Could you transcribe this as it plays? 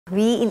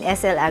We in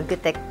SL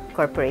Agritech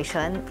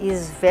Corporation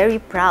is very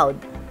proud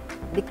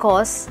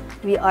because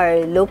we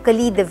are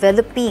locally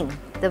developing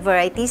the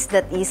varieties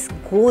that is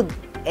good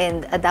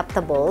and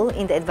adaptable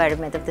in the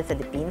environment of the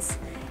Philippines,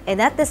 and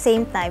at the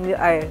same time we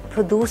are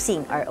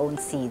producing our own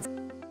seeds.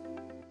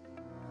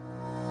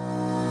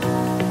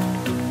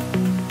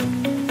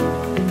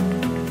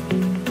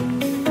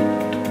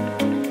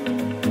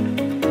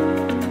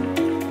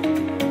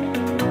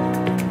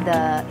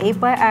 The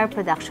 8x-R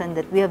production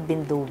that we have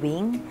been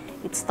doing,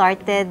 it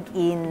started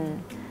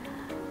in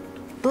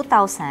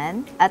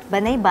 2000 at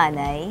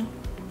Banay-Banay,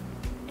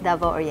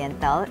 Davao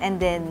Oriental, and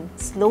then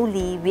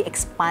slowly we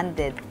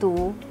expanded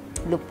to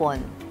Lupon,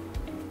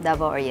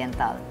 Davao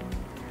Oriental.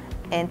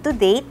 And to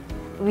date,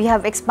 we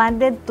have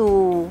expanded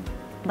to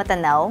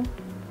Matanao,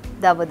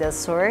 Davao del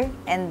Sur,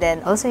 and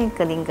then also in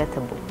Kalinga,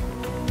 Tabu.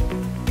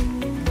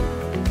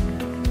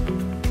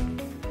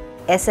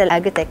 SL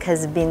Agritech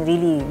has been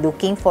really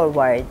looking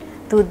forward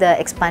to the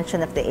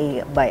expansion of the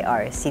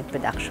A/R seed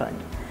production.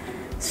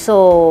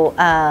 So,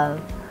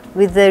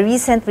 with the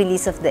recent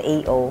release of the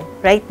AO,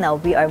 right now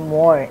we are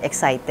more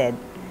excited,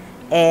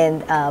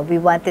 and we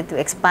wanted to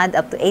expand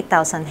up to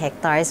 8,000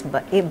 hectares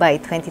by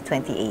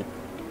 2028.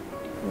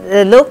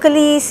 The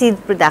locally seed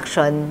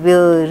production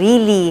will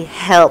really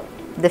help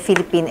the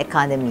Philippine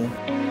economy.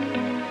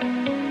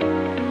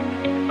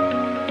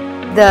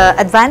 The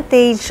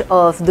advantage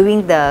of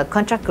doing the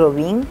contract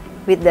growing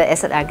with the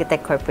SL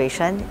Agritech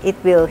Corporation, it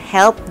will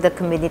help the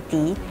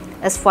community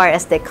as far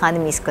as the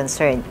economy is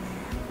concerned.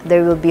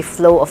 There will be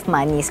flow of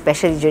money,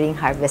 especially during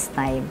harvest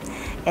time.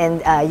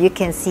 And you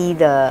can see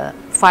the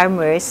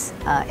farmers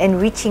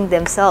enriching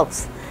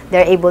themselves.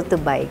 They're able to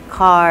buy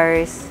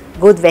cars,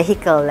 good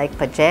vehicle like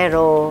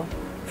Pajero,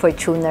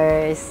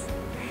 Fortuners,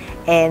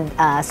 and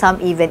some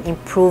even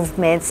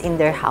improvements in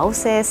their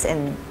houses,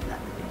 and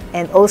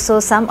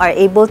also some are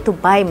able to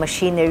buy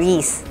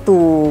machineries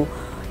to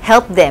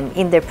help them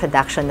in their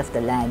production of the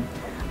land.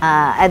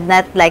 I'd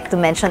not like to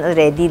mention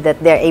already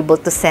that they're able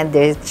to send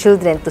their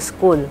children to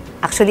school.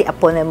 Actually,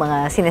 apo na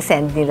mga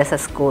sinesend nila sa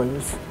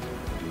schools.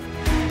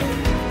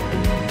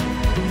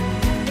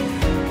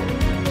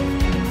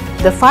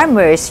 The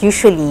farmers,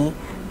 usually,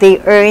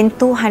 they earn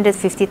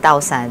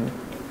 250,000,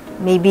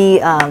 maybe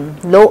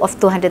low of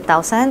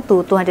 200,000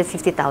 to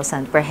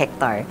 250,000 per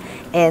hectare.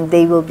 And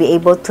they will be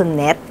able to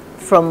net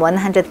from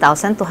 100,000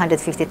 to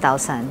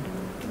 150,000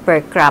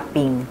 per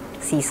cropping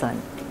season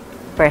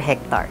per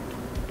hectare.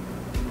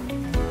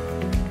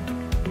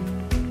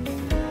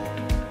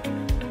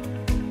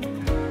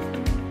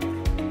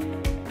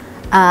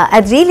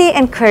 I'd really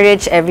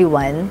encourage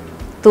everyone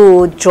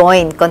to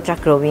join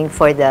contract growing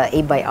for the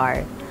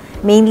A/R,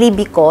 mainly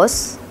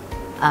because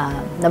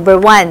number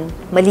one,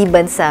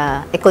 maliban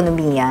sa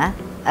ekonomiya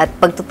at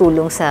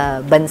pagtutulong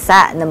sa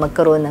bansa na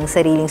magkaroon ng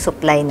sariling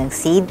supply ng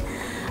seed,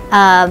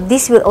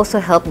 this will also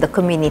help the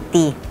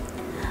community.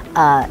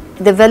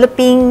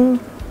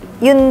 Developing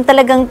yun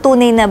talagang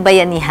tunay na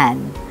bayanihan.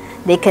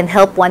 They can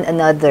help one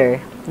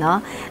another, no?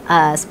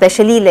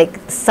 Especially like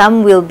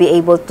some will be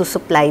able to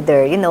supply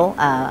their,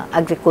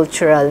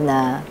 agricultural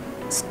na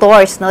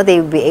stores, no?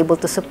 They will be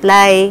able to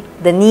supply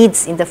the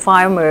needs in the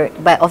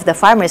of the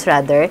farmers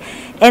rather.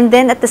 And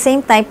then at the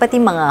same time, pati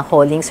mga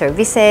hauling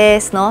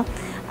services, no?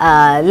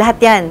 Lahat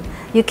yan.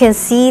 You can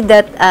see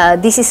that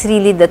this is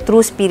really the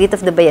true spirit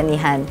of the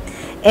bayanihan.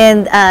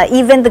 And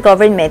even the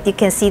government, you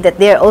can see that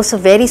they are also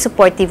very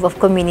supportive of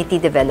community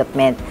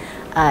development.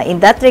 In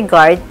that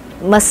regard,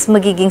 mas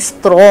magiging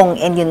strong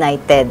and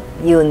united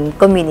yung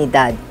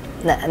komunidad.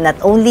 Not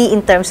only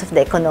in terms of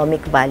the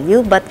economic value,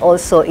 but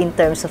also in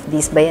terms of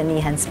this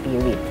bayanihan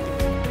spirit.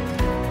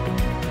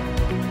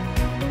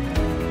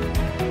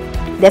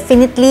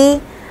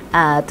 Definitely,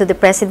 to the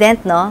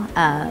President,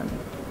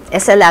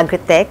 SL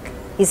Agritech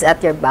is at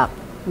your back.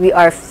 We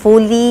are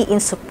fully in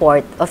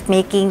support of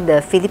making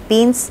the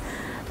Philippines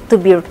to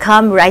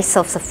become rice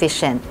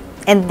self-sufficient.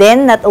 And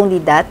then, not only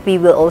that, we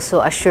will also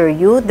assure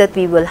you that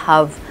we will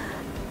have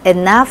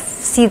enough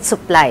seed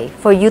supply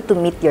for you to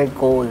meet your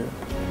goal.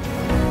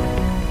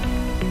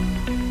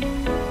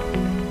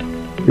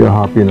 We are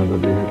happy that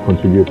they have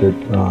contributed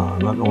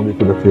not only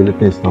to the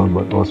Philippines now,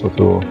 but also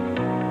to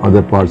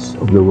other parts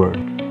of the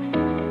world.